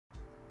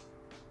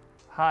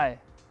Hi,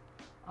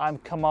 I'm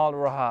Kamal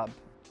Rahab.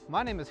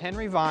 My name is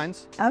Henry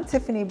Vines. I'm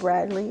Tiffany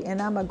Bradley, and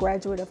I'm a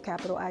graduate of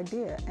Capital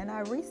Idea, and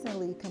I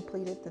recently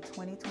completed the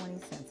 2020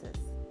 census.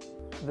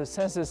 The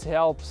census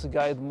helps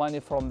guide money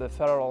from the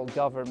federal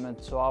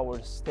government to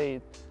our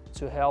state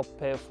to help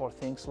pay for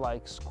things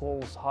like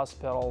schools,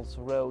 hospitals,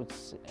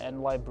 roads,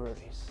 and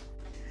libraries.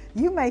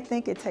 You may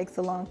think it takes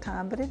a long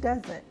time, but it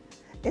doesn't.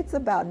 It's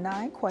about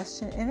 9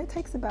 questions, and it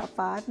takes about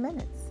 5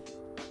 minutes.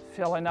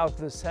 Filling out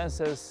the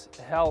census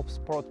helps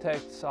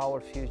protect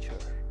our future.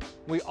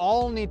 We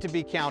all need to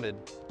be counted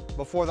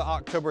before the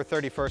October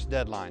 31st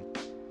deadline.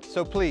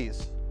 So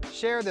please,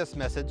 share this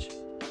message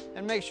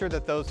and make sure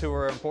that those who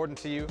are important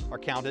to you are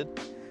counted.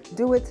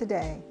 Do it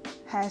today.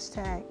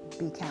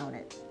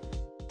 #BeCounted.